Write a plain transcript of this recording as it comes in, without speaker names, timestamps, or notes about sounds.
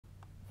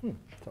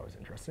It's always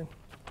interesting.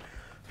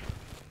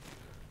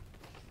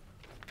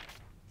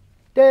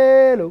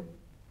 Delo.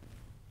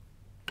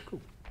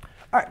 Cool.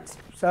 All right,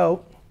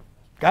 so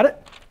got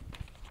it?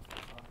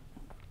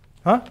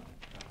 Huh?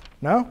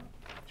 No?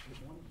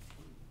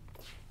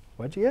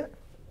 What'd you get?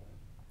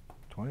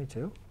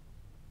 22.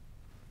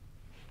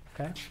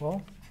 OK,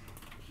 well,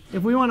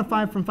 if we want to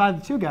find from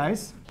 5 to 2,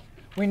 guys,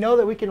 we know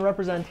that we can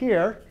represent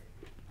here.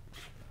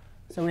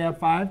 So we have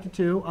 5 to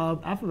 2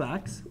 of f of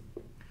x.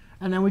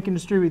 And then we can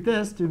distribute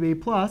this to be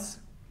plus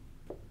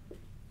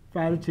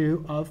 5 to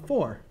 2 of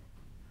 4.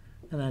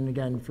 And then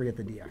again, forget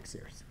the dx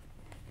here.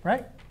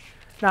 Right?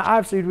 Now,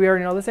 obviously, do we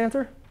already know this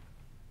answer?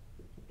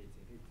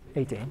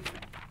 18.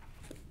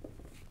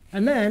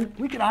 And then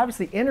we could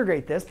obviously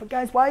integrate this. But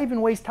guys, why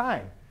even waste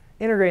time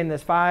integrating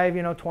this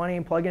 5, 20,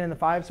 and plugging in the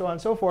 5, so on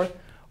and so forth?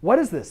 What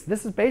is this?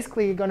 This is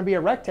basically going to be a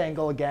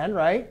rectangle again,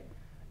 right,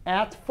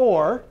 at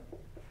 4.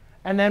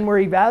 And then we're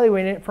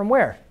evaluating it from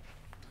where?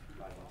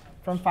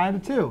 From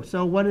 5 to 2.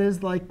 So what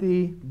is like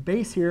the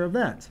base here of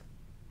that?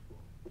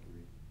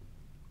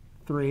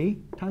 3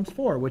 times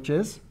 4, which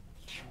is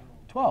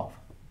 12.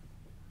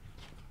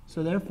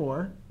 So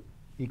therefore,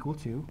 equal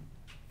to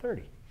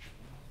 30.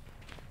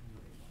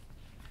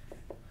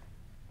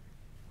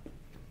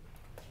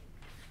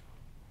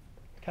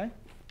 OK?